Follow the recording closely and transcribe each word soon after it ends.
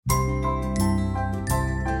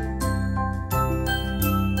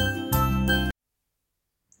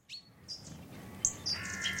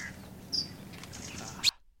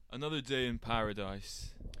Another day in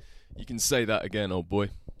paradise. You can say that again, old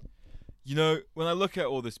boy. You know, when I look at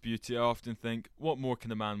all this beauty, I often think, what more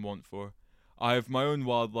can a man want for? I have my own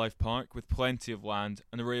wildlife park with plenty of land,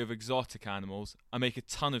 an array of exotic animals, I make a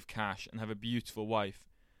ton of cash and have a beautiful wife.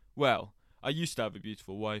 Well, I used to have a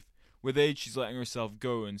beautiful wife. With age, she's letting herself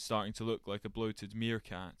go and starting to look like a bloated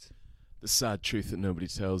meerkat. The sad truth that nobody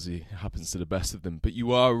tells you happens to the best of them. But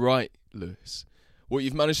you are right, Lewis. What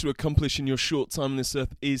you've managed to accomplish in your short time on this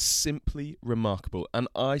earth is simply remarkable. And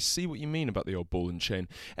I see what you mean about the old ball and chain.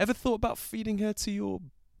 Ever thought about feeding her to your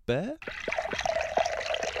bear?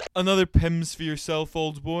 Another Pims for yourself,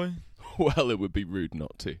 old boy? Well, it would be rude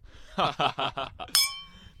not to.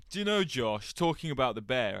 Do you know, Josh, talking about the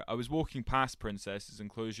bear, I was walking past Princess's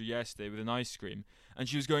enclosure yesterday with an ice cream, and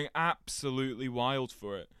she was going absolutely wild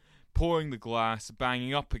for it, pouring the glass,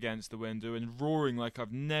 banging up against the window, and roaring like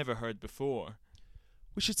I've never heard before.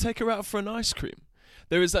 We should take her out for an ice cream.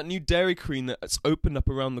 There is that new Dairy Queen that's opened up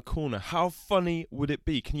around the corner. How funny would it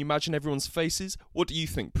be? Can you imagine everyone's faces? What do you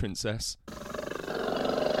think, Princess?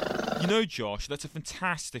 You know, Josh, that's a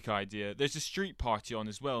fantastic idea. There's a street party on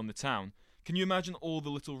as well in the town. Can you imagine all the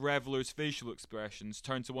little revelers' facial expressions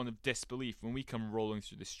turn to one of disbelief when we come rolling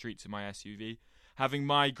through the streets of my SUV, having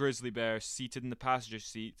my grizzly bear seated in the passenger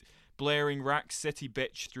seat, blaring Rack City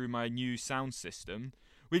Bitch through my new sound system?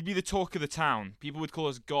 We'd be the talk of the town. People would call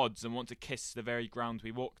us gods and want to kiss the very ground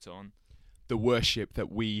we walked on. The worship that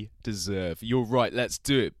we deserve. You're right, let's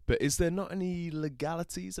do it. But is there not any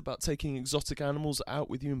legalities about taking exotic animals out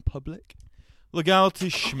with you in public?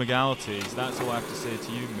 Legalities, schmegalities, that's all I have to say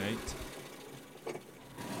to you, mate.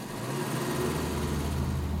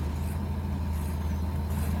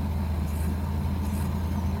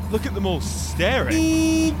 Look at them all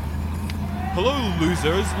staring. Hello,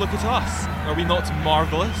 losers, look at us. Are we not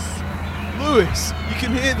marvellous? Lewis, you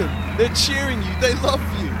can hear them. They're cheering you. They love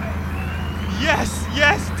you. Yes,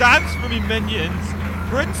 yes, dance for me, minions.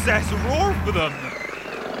 Princess, roar for them.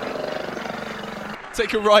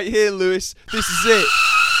 Take her right here, Lewis. This is it.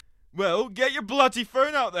 Well, get your bloody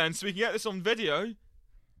phone out then so we can get this on video.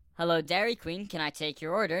 Hello, Dairy Queen. Can I take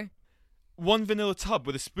your order? 1 vanilla tub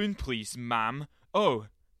with a spoon, please, ma'am. Oh,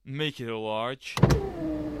 make it a large.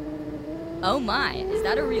 Oh my, is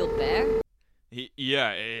that a real bear?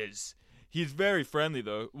 Yeah, it is. He's very friendly,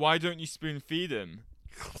 though. Why don't you spoon feed him?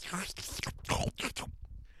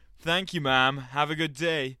 Thank you, ma'am. Have a good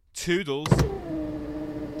day. Toodles.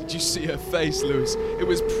 Did you see her face, Lewis? It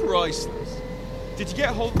was priceless. Did you get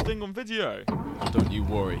a whole thing on video? Don't you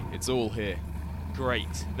worry. It's all here.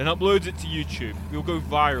 Great. Then upload it to YouTube. We'll go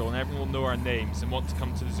viral and everyone will know our names and want to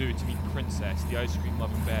come to the zoo to meet Princess, the ice cream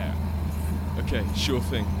loving bear. Okay, sure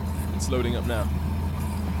thing. It's loading up now.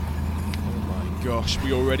 Oh my gosh,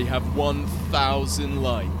 we already have 1,000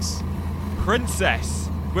 likes. Princess!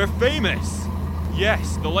 We're famous!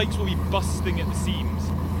 Yes, the likes will be busting at the seams.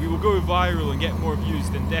 We will go viral and get more views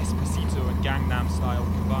than Despacito and Gangnam Style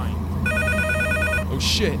combined. Oh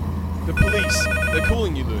shit! The police! They're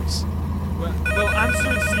calling you, Lewis. Well, answer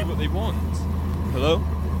and see what they want. Hello?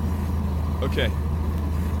 Okay.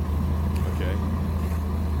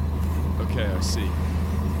 Okay, I see.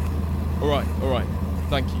 Alright.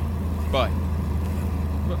 Thank you. Bye.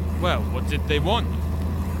 Well, what did they want?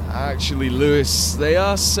 Actually, Lewis, they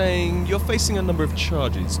are saying you're facing a number of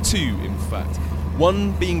charges. 2, in fact.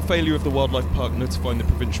 1 being failure of the wildlife park notifying the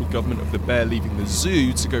provincial government of the bear leaving the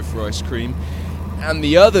zoo to go for ice cream. And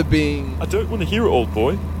the other being... I don't want to hear it, old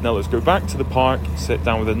boy. Now let's go back to the park, sit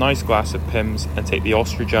down with a nice glass of Pimm's, and take the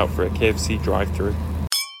ostrich out for a KFC drive-thru.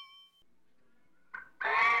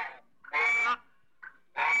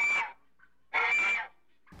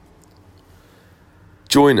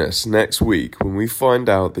 Join us next week when we find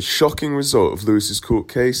out the shocking result of Lewis's court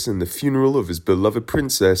case and the funeral of his beloved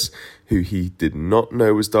princess, who he did not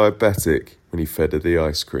know was diabetic when he fed her the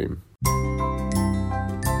ice cream.